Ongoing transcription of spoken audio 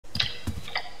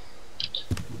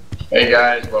Hey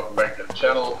guys, welcome back to the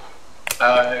channel.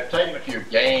 I've taken a few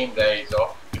game days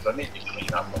off because I need to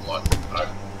clean up a lot.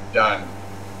 I've done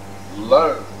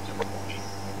loads of cooking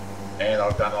and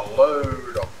I've done a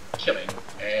load of killing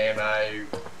and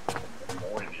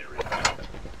more in the area.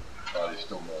 Oh, there's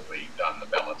still more being done, the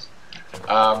balance.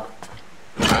 I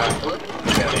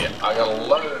got a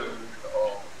load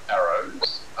of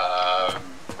arrows.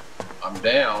 I'm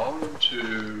down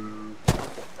to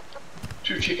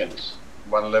 2 chickens.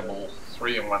 One level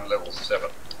 3 and one level 7.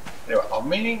 Anyway, I'm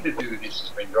meaning to do this. It's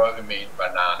been driving me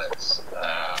bananas.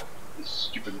 This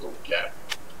stupid little gap.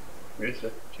 Where's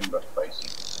the timber facing?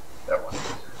 That one.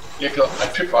 Yeah, 'cause I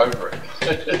trip over it.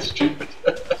 It's stupid.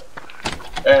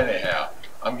 Anyhow,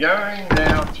 I'm going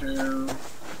now to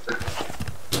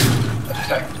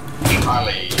attack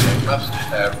Charlie. They must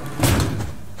have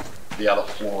the other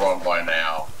floor on by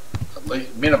now. At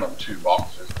least minimum 2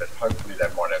 boxes, but hopefully they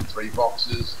might have 3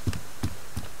 boxes.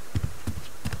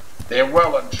 They're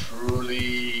well and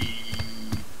truly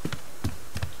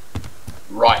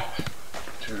ripe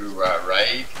to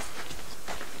raid,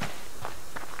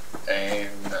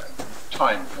 and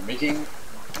time permitting,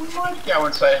 we might go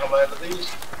and say hello to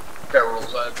these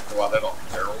ferals over. Well, they're not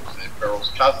ferals, they're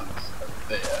ferals' cousins over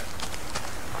there.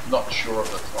 Not sure of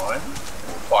the time,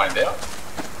 we'll find out.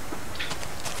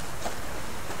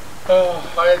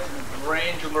 I had some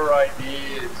granular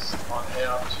ideas on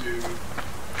how to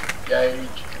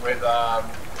gauge whether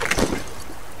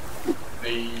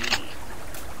the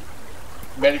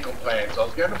medical plants, I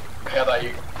was going to, how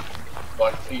they,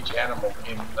 like each animal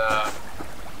in a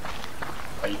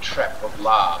trap of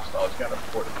larves. I was going to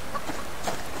put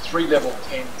 3 level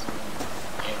 10s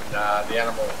in the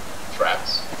animal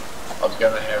traps. I was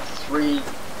going to have 3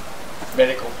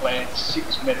 medical plants,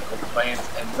 6 medical plants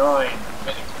and 9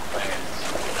 medical plants.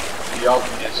 The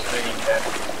obvious being that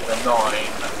the 9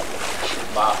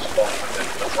 should last longer than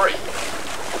the 3.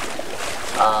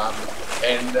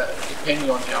 And depending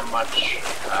on how much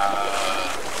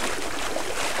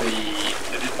the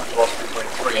difference was between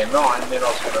 3 and 9, then I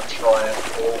was going to try and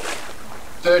pull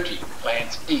 30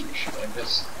 plants each and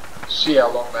just see how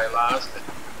long they lasted.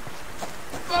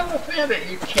 But I found that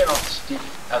you cannot stick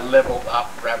a leveled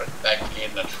up rabbit back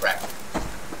in the trap.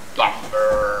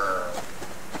 Bumper!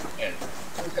 And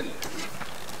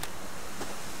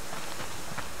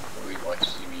he might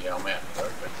see me yell out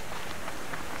though, but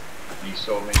he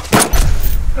saw me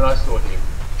and I saw him.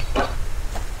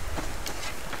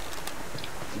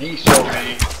 And he saw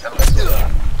me and I saw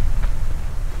him.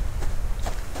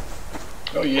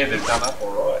 Oh yeah, they've done up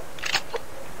alright.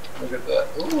 Look at that.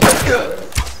 Ooh, that's good.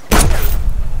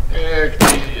 Yeah.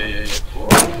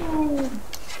 Ooh.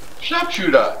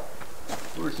 Sharpshooter!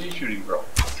 Where's he shooting from?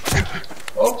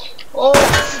 Oh,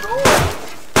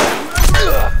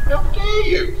 how dare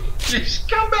you! You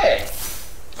scumbag!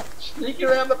 Sneaking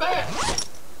around the back!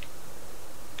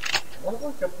 What have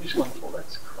I got this one for?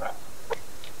 That's crap.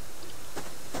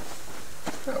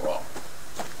 Oh well.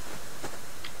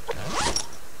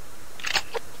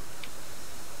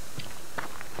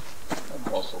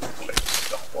 I also collect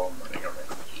stuff while I'm running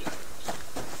around here.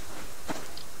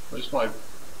 Where's my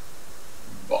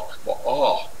box?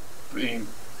 Oh!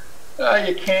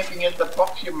 You're camping at the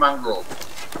box, you mongrel!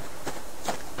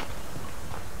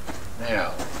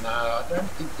 Now, no, I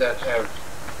don't think they'd have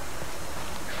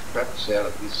traps out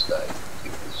at this stage. I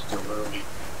think it's still early.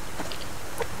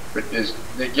 But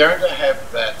they're going to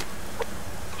have that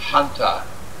hunter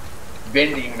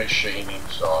vending machine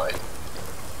inside.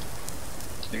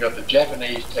 They've got the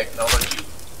Japanese technology.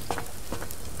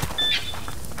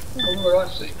 Oh, what do I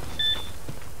see?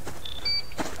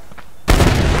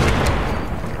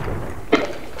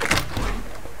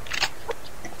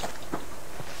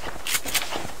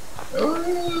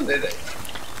 Oh, there they go.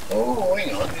 Oh,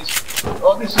 hang on.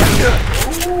 This is good.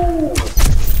 Oh.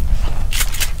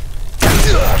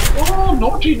 Oh,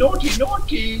 naughty.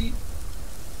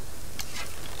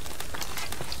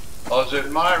 I was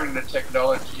admiring the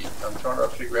technology. I'm trying to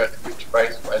figure out which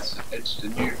base was. It's the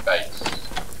new base.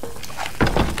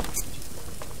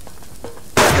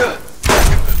 Good.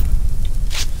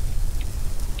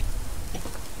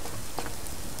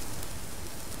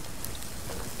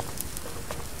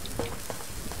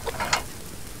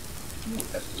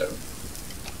 Hello.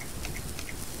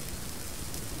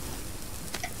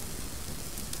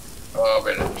 Oh,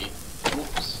 better be.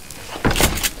 Oops.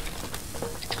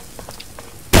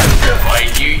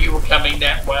 I knew you were coming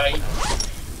that way.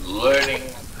 Learning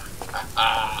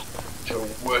to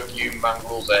work you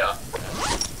mongrels out.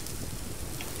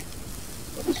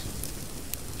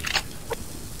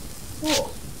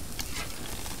 Oh.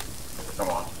 Come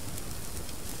on.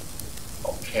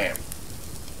 I'll camp.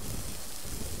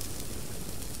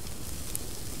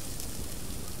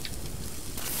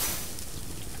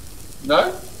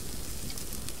 No?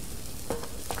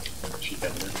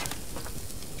 Chicken.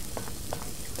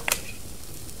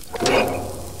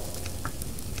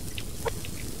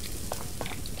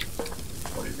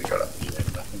 What have we got up here?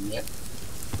 Nothing yet?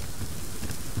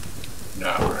 No,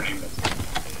 we're only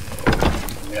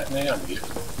nothing out now, here.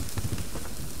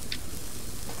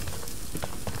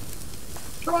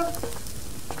 Come on.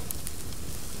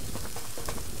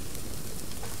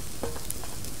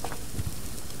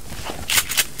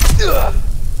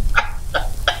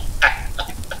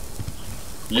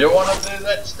 You want to do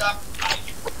that stuff?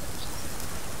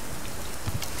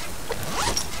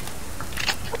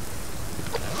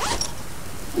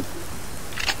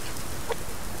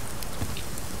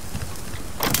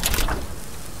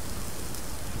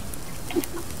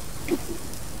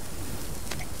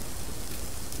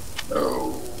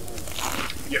 Oh,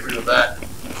 get rid of that.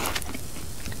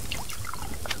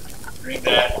 Drink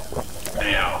that.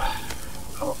 Now,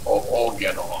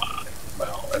 organized.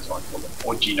 Well, that's what I call it.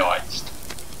 Organized.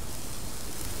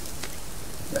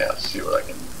 Now, let's see what I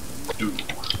can do.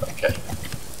 Okay.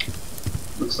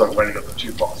 Looks like I've only got the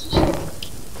 2 boxes.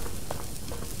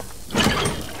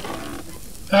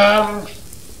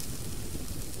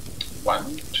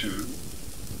 1, 2,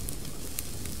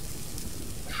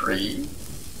 3,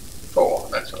 4.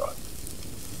 That's all right.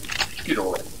 Get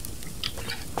all in.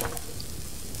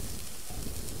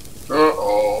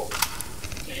 Uh-oh.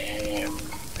 Damn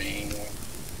thing.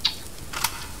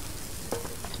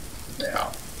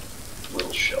 Now,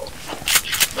 little shell.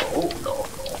 No, no, no.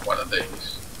 One of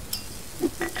these.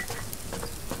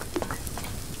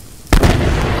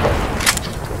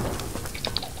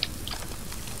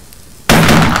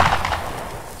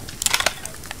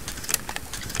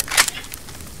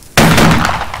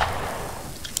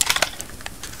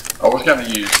 I was going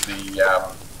to use the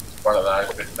one of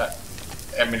those, but that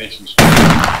ammunition.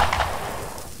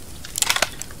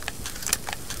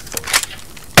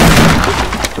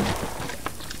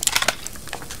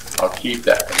 I'll keep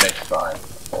that for next time.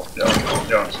 I'll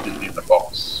go and stick it in the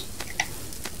box.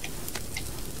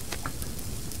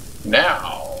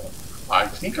 Now, I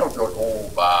think I've got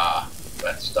all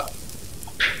that stuff.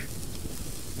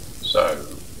 So,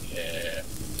 yeah.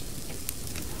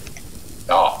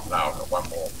 Oh, no, I've got one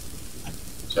more.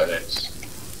 So that's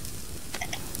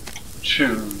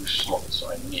 2 slots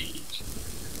I need.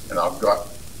 And I've got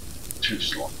 2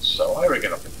 slots. So I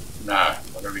reckon no, I'm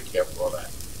going to be careful of that.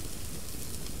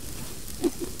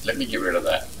 Let me get rid of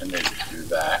that and then do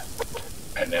that.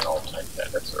 And then I'll take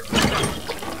that. That's all right.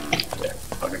 Yeah,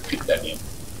 I can fit that in.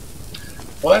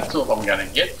 Well, that's all I'm going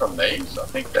to get from these. I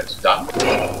think that's done.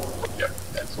 Yep,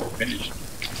 that's all finished.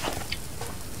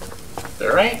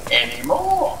 There ain't any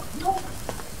more. No.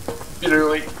 Bit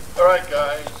early. Alright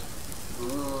guys.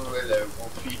 Ooh, hello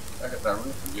Wolfie. I got no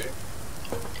room for you.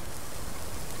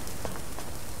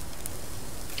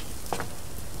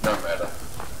 No matter.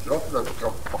 Drop the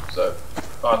box over.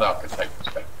 Oh no, I can take this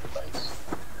back to the base.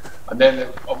 And then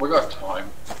if we've got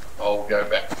time, I'll go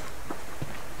back.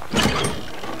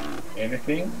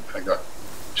 Anything? I got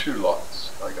 2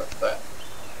 lots. I got that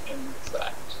and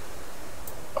that.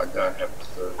 I don't have the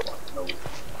 3rd one. No.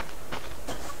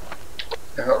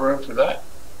 I got room for that.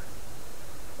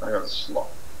 I got a slot.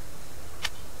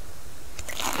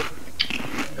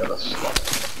 I got a slot.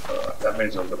 Alright, that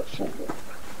means I've got a full book.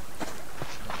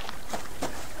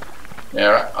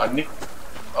 Now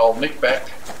I'll nick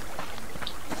back.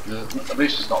 At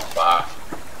least it's not far.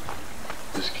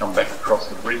 Just come back across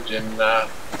the bridge and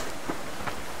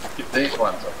get these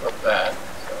ones. I've got that.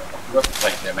 So I've got to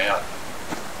take them out.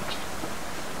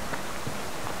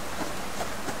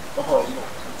 Oh look.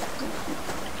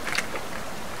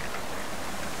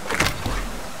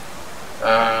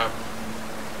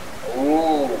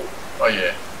 Oh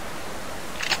yeah.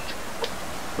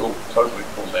 Cool, totally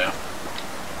full now.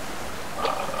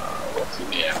 What's in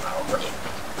the ammo?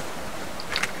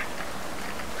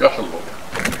 I've got to look.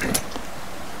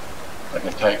 I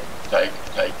can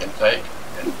take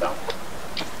and dump.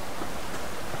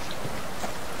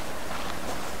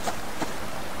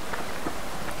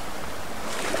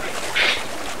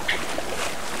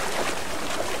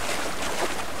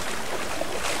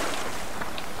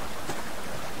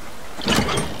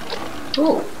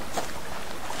 Oh,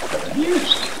 haven't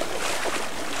used.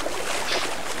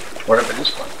 What about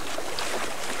this one?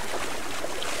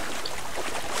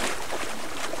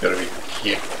 Got to be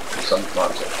careful because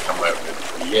sometimes they come over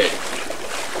the edge.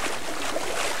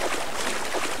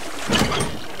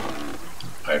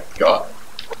 I've got,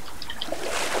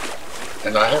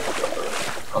 and I have got.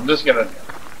 I'm just gonna.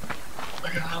 I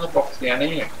got another box down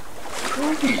here.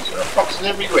 Crikey, there are boxes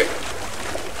everywhere.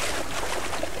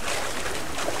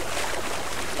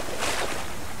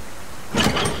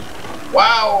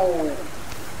 Wow!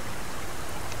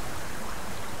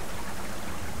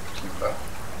 Timber.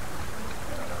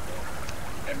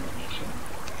 Ammunition.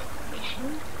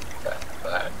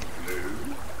 That.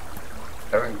 Blue.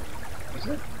 Having. Is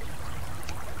it?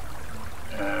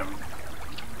 I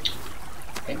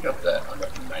ain't got that. I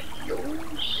got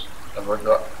nails. Have I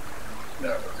got? No,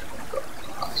 I haven't got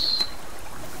glass.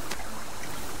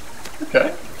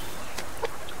 Okay.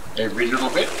 Every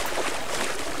little bit.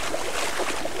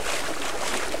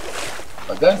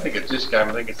 I don't think it's this game.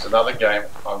 I think it's another game.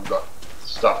 I've got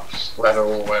stuff splattered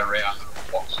all the way around.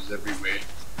 Boxes everywhere.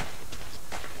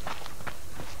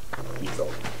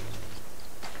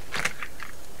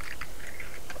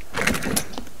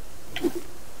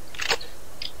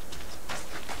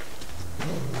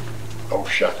 Oh,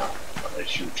 shut up. They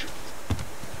shoot you.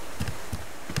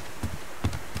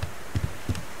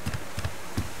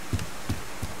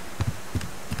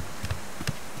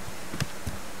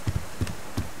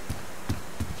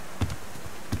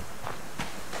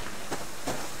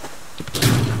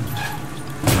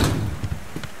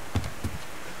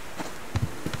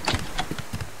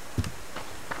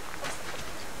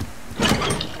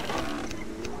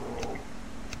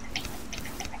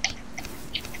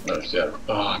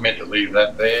 Oh, I meant to leave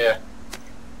that there.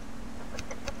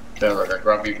 Sounds like a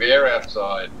grumpy bear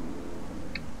outside.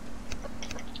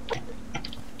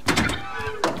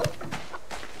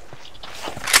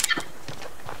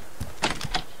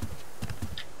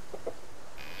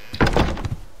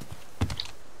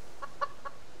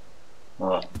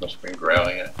 Oh, must have been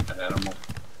growling at an animal.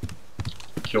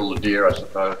 Kill the deer, I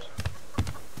suppose.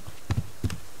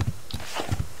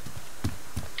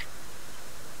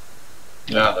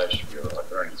 No, they should be alright,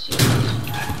 they're only serious.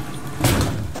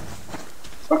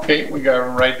 Okay, we go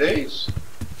and raid these.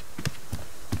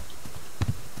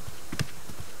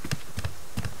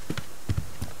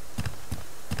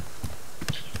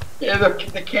 Yeah,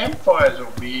 the campfires are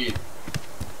weird.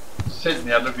 I said in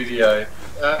the other video,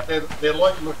 they're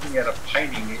like looking at a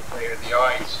painting where the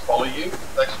eyes follow you.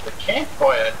 The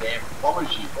campfire damn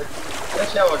follows you.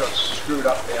 That's how I got screwed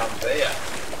up down there.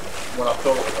 When I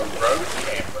thought it was a road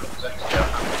camp, but it was actually a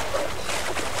hunter's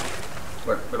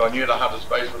base. But I knew the hunter's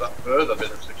base was up further,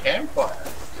 but it's a campfire.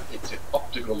 It's an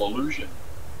optical illusion.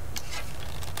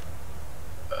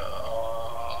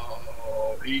 Oh,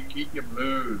 he can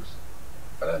move.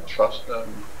 I don't trust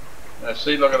him. Now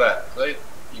see, look at that. See,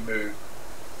 he moved.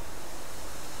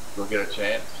 We'll get a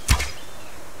chance.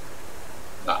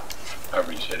 Nah, I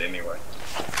reset anyway.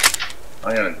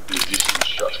 I'm going to do distance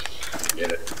shot to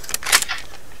get it.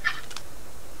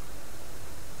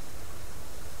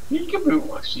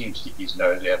 Peekaboo, I see him stick his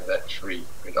nose out of that tree,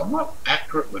 but I'm not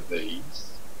accurate with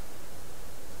these.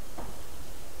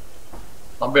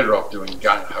 I'm better off doing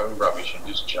gung-ho rubbish and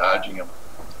just charging them.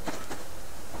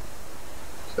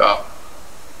 Stop.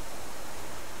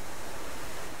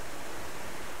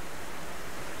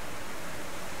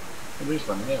 Well, there's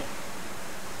one now.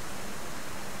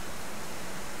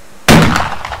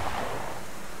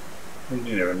 He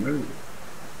didn't even move.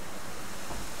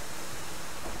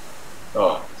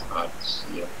 Oh, it's hard to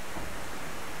see it.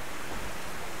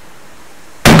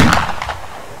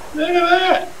 Look at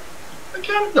that! I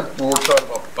can't hit the broadside of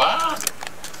a barn.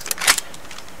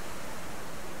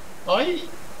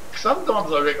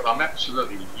 Sometimes I reckon I'm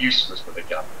absolutely useless with a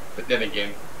gun, but then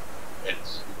again,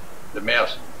 it's the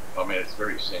mouse. I mean, it's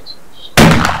very sensitive. Look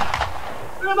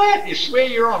at that! You swear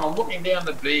you're on. I'm looking down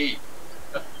the bead.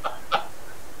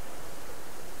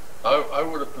 I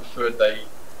would have preferred they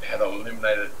had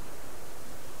eliminated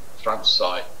front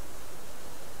sight.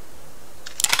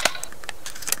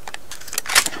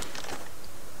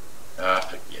 Ah,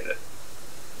 forget it.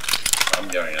 I'm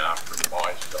going after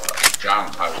my style,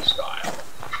 gung-ho style.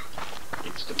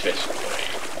 It's the best way.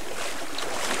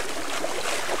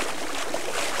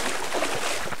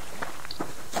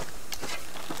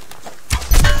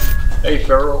 Hey,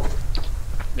 Feral.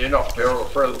 They're not Feral.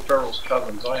 Feral's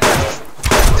cousins, I know.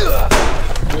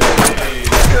 Hey.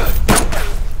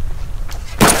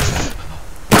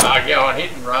 Go on,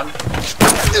 hit and run.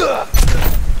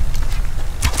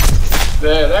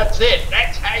 There, that's it.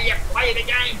 That's how you play the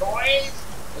game, boys.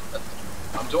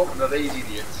 I'm talking to these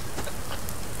idiots.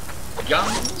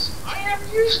 Guns? I am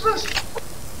useless.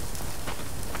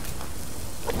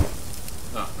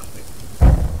 No, nothing.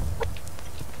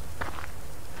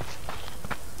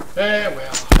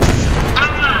 Well.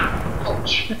 Ah! Oh,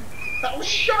 oh,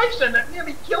 shite, that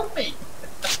nearly killed me.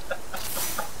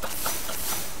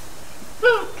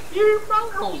 You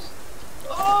mongrels!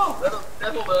 Oh,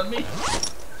 that'll learn me.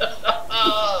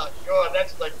 God,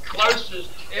 that's the closest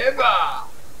ever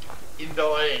in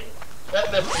dying.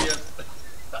 That left me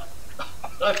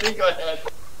I think I had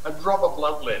a drop of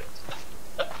blood left.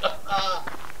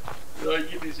 Did I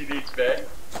get this in each bag?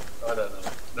 I don't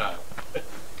know. No.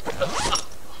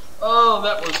 Oh,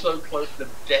 that was so close to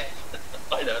death.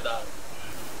 I don't know.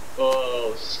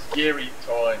 Oh, scary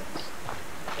times.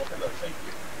 Oh, hello, thank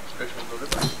you. Special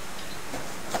delivery.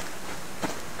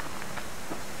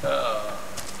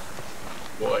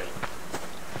 Boy,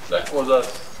 that was a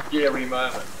scary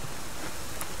moment.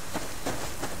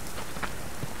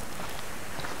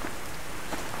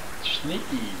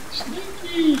 Sneaky,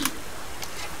 sneaky.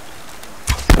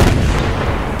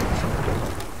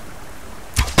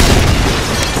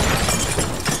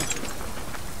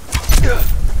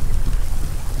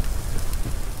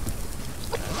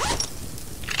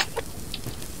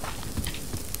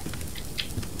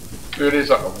 It is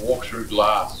like a walk through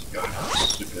glass. God,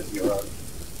 superhero.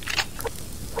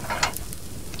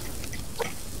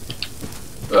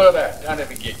 Look at that, don't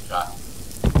even get cut.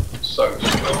 So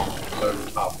strong, so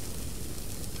tough.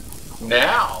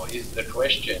 Now is the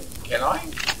question, can I?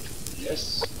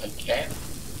 Yes, I can.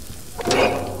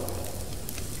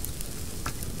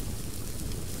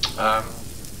 God,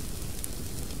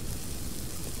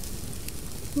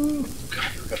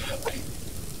 look at that thing.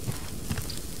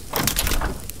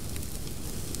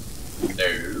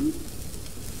 No.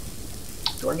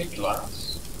 Do I need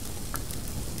glass?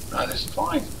 No, that's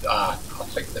fine. I'll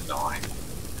take the 9.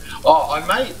 Oh, I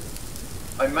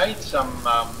made some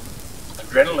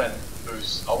adrenaline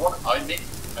boosts. I need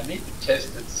to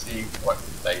test it, see what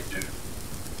they do.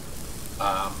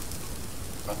 I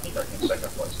think I can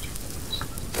sacrifice 2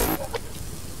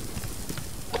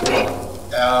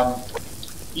 minutes.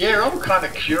 Yeah, I'm kind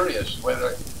of curious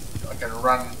whether I can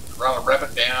run a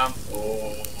rabbit down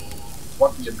or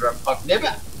what the adrenaline. I've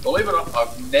never, believe it or not,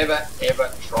 I've never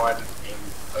ever tried it in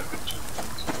over 2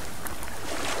 minutes.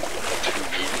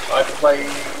 I've played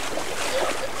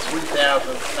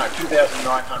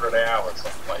 2,900 hours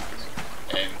I've played this.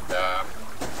 And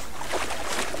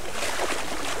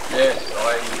yes,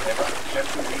 I never had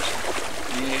to use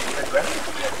the adrenaline. I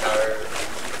had no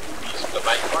reason to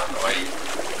make one. I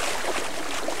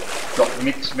got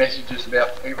mixed messages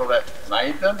about people that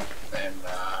made them, and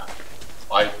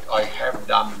I have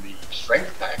done the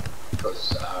strength pack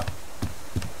because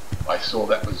I saw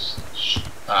that was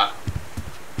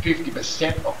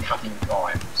 50% of cutting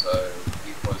time, so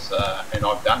it was, and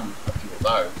I've done a few of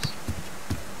those.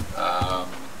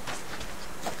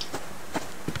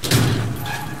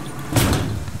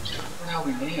 Where are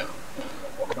we now?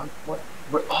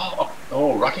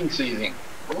 Oh, rutting season.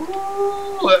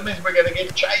 Ooh, that means we're going to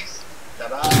get chased.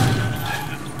 Ta-da!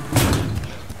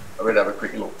 I better have a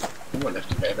quick look. Ooh, I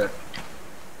left a better.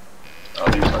 Oh,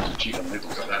 these ones are chicken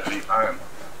littles I don't leave home.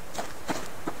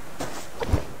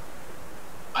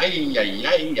 Ay, ay,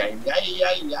 ay, ay, ay,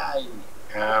 ay,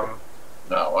 ay.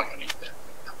 No, I can eat that.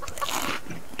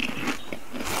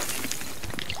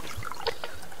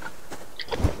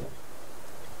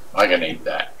 I can eat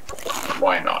that.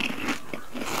 Why not?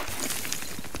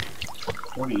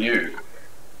 What are you?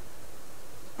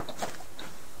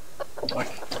 I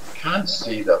can't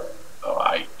see the... Oh,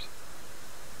 8.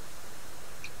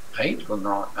 8 or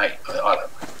 9? 8. I don't know.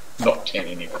 Not 10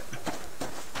 anyway.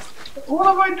 What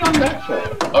have I done that for?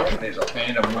 I reckon there's a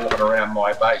phantom walking around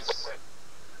my base.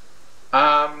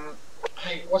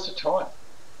 Hey, what's the time?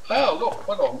 Oh, look,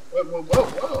 hold on. Whoa.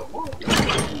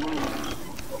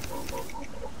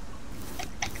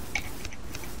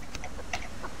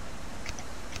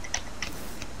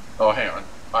 Oh, hang on.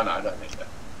 Oh, no, I don't need that.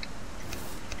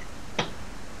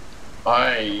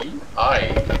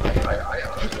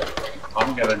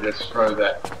 I'm going to just throw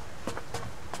that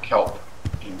kelp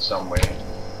in somewhere.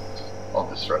 I'll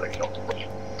just throw the kelp in there.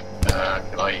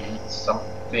 Can I eat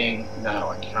something? No,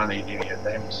 I can't eat any of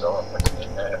them, so I'll have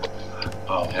them.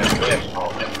 I'll have them. I'll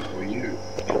have them for you.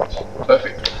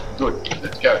 Perfect. Good.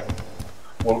 Let's go.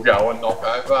 We'll go and knock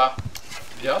over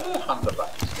the other 100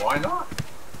 bucks. Why not?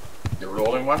 Do it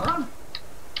all in one run.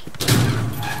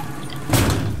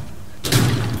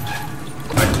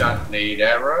 I don't need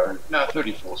arrows. No,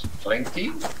 34's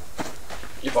plenty.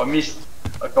 If I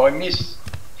miss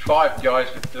 5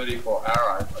 guys with 34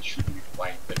 arrows, I shouldn't be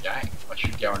playing the game. I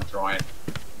should go and try and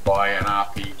buy an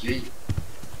RPG.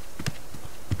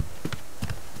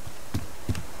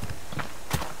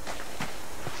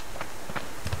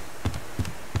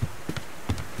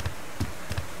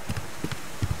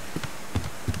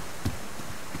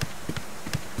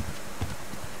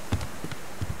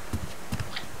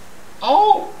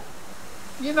 Oh!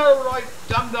 You know what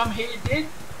Dum here did?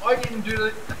 I didn't do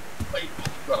the... Wait,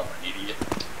 God, I'm an idiot.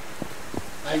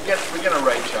 Hey, we're going to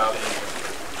raid Charlie.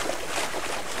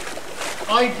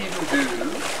 I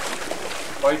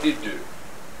did do.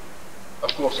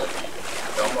 Of course I did.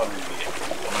 No, I'm not an idiot.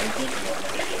 I'm thinking I'm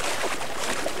an idiot.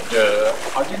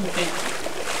 I didn't think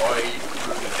I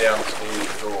threw the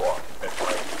downstairs door that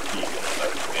I did.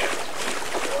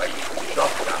 I used the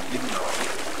shotgun, didn't I?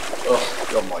 Oh,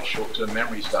 God, my short-term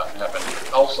memory's starting to happen.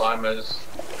 Alzheimer's.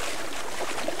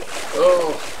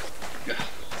 Oh, God.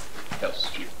 How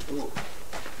stupid. Ooh.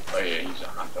 Oh yeah, he's a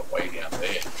hunter way down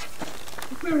there.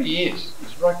 Look where he is.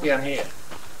 He's right down here.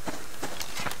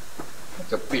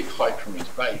 That's a big height from his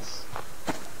base.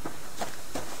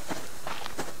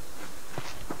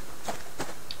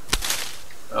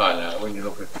 Oh no, when you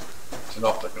look at it's an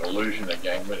optical illusion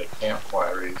again where the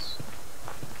campfire is.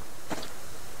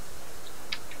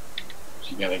 Is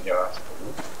he going to go after the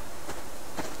wood?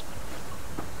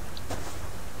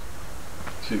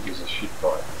 Two gives a shit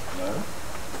fight. No?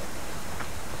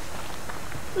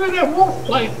 Look at that wolf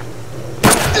plate!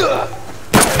 He's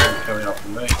coming up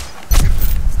from me.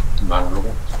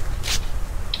 Mongrel.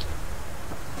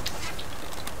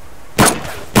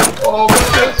 Oh,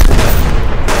 what's this?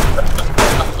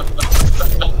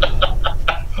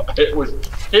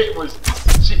 It was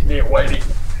sitting there waiting.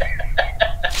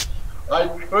 I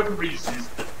couldn't resist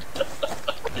it.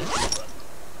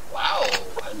 Wow,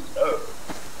 hello.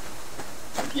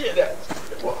 Yeah,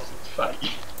 it was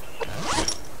funny.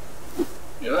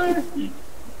 You know, you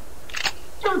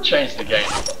gotta change the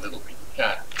game up a little bit. You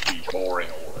can't be boring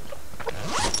all the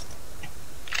time.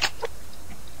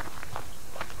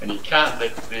 And you can't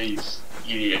let these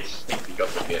idiots think they got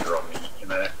the better on me. You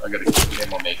know, I've got to keep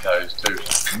them on their toes too.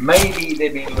 Maybe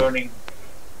they've been learning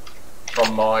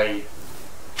from my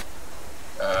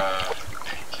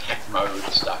attack mode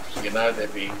stuff. You know,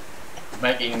 they've been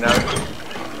making notes.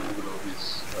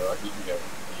 Alright, you can go.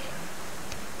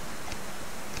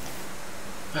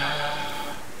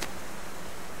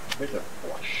 Bit of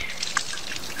flush.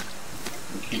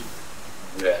 And keep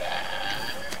that.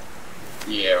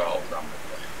 Yeah, I'll run with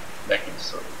that. That can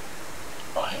sort of.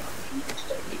 Oh, hang on, you can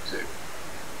stay there too.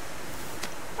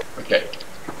 Okay.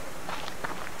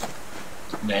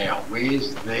 Now,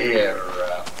 where's their?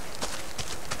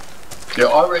 Yeah,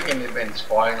 I reckon they've been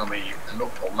spying on me and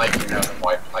look for making out of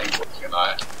my playbook, you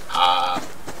know.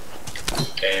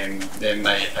 And then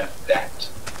they adapt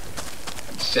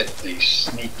and set these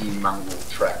sneaky mongrel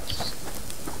traps.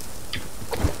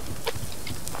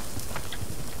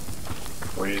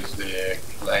 Where's their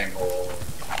claymore?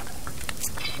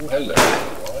 Oh, hello.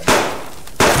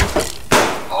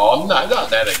 Oh no, not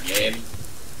that again.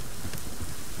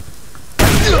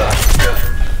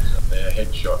 Their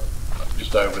headshot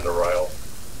just over the rail.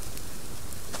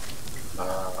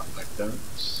 I don't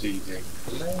see the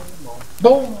claymore.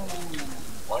 Boom!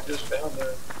 I just found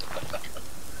it.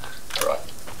 Alright.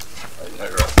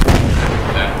 Alright.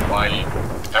 Now my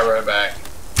arrow back.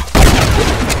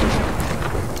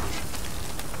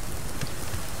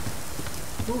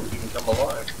 Ooh, you can come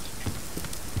alive.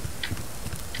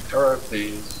 Arrow,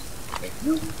 please. Thank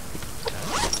you.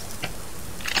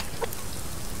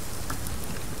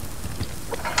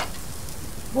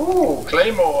 Ooh,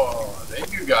 claymore.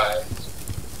 Thank you guys.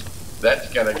 That's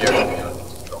gonna get me on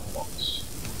this drop box.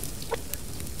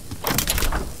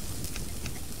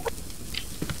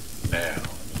 Now,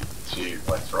 let's see if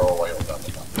I throw away all that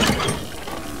stuff.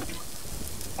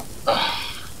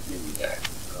 Ah, here we go.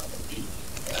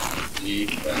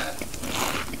 Eat that.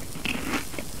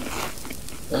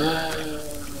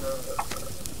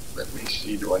 Let me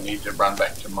see, do I need to run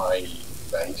back to my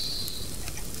base?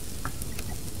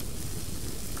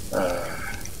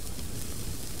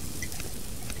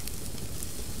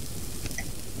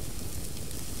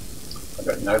 I've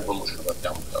got no bullets because I've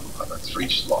dumped them. I've got 3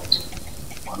 slots.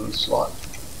 1 slot,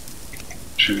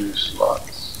 2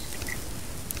 slots,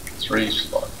 3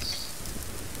 slots.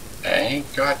 I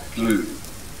ain't got glue.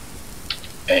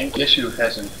 And guess who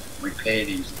hasn't repaired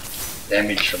his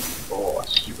damage from before?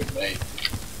 Stupid me.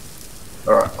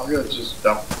 Alright, I'm going to just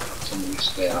dump some of this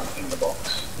down in the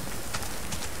box.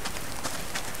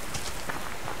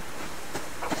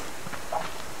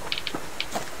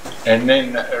 And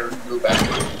then go back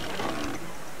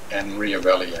and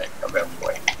reevaluate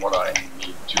what I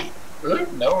need to.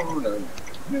 No.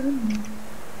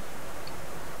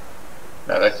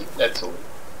 No, that's all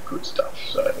good stuff.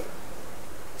 So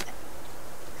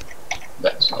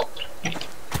that's not.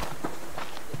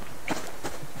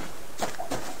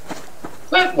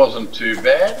 That wasn't too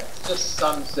bad. It's just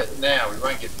sunset now. We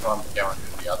won't get time to go and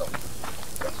do the other one.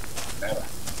 Doesn't matter.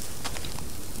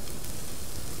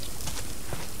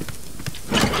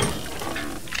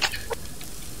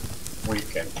 We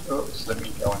can. Oops, let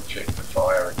me go and check the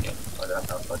fire again. I don't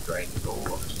know if I drained it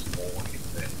all this morning.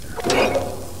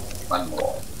 One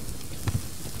more.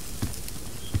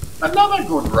 Another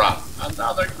good run.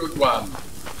 Another good one.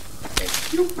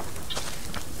 Thank you.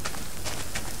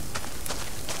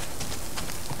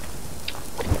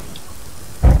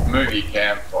 Move your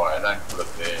campfire, don't put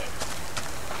it there.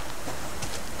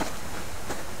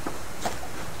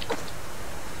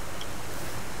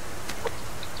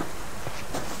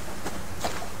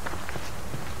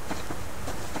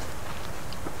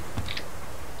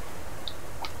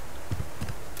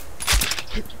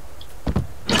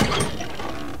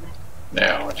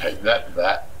 Now I take that.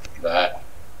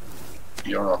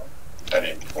 You're not that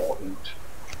important.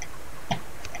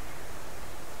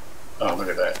 Oh, look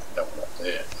at that double up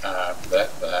there.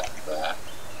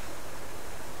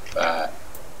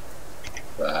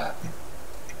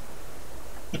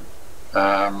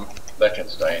 That can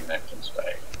stay and that can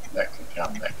stay. That can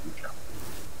come, that can come.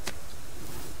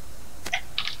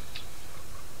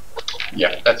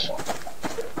 Yeah, that's fine.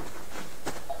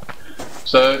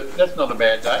 So that's not a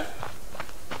bad day.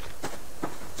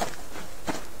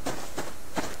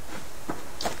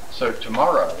 So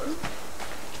tomorrow,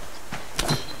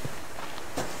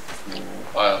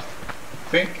 I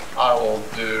think I will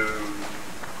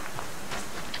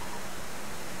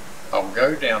I'll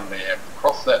go down there,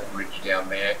 cross that bridge down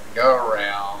there, go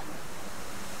around.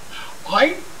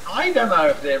 I don't know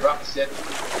if they've upset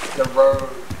the road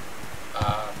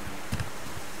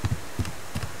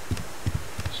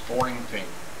spawning thing,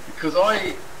 because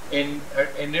in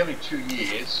nearly 2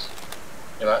 years,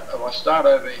 if I start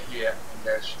over here and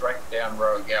go straight down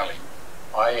Row Galley,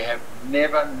 I have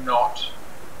never not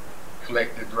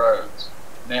collected roads.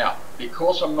 Now,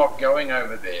 because I'm not going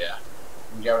over there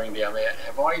and going down there,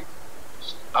 have I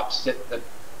upset the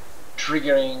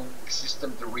triggering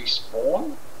system to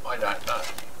respawn? I don't know,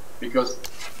 because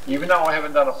even though I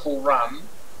haven't done a full run,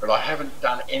 but I haven't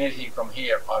done anything from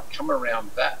here, I've come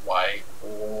around that way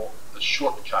or the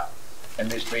shortcut, and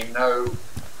there's been no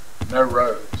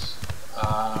roads.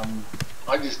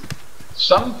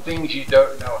 Some things you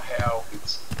don't know how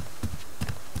it's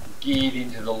geared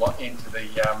into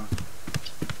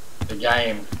the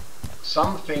game.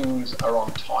 Some things are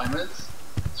on timers.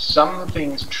 Some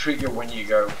things trigger when you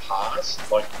go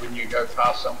past, like when you go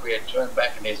past somewhere, turn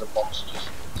back and there's a box just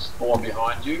spawn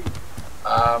behind you.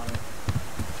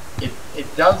 It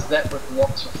does that with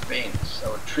lots of things,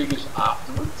 so it triggers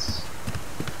afterwards.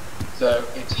 So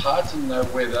it's hard to know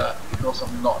whether, because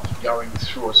I'm not going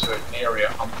through a certain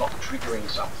area, I'm not triggering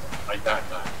something. I don't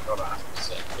know, not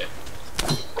 100% yet.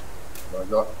 I've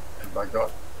got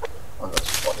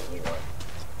spot anyway.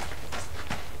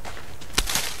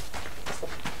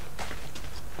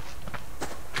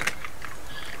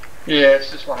 Yeah, it's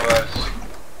just one of those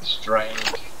strange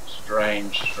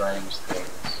things.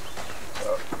 So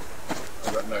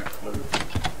I've got no clue.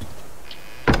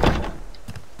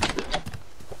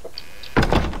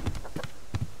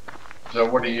 So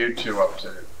what are you two up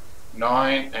to?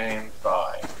 9 and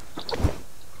 5.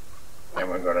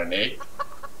 And we've got an egg.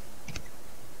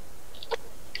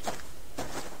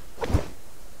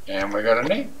 And we got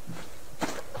an egg.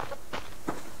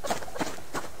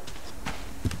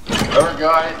 Alright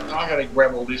guys, I gotta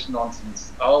grab all this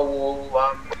nonsense. I will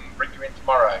bring you in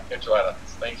tomorrow. Catch you later.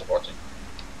 Thanks for watching.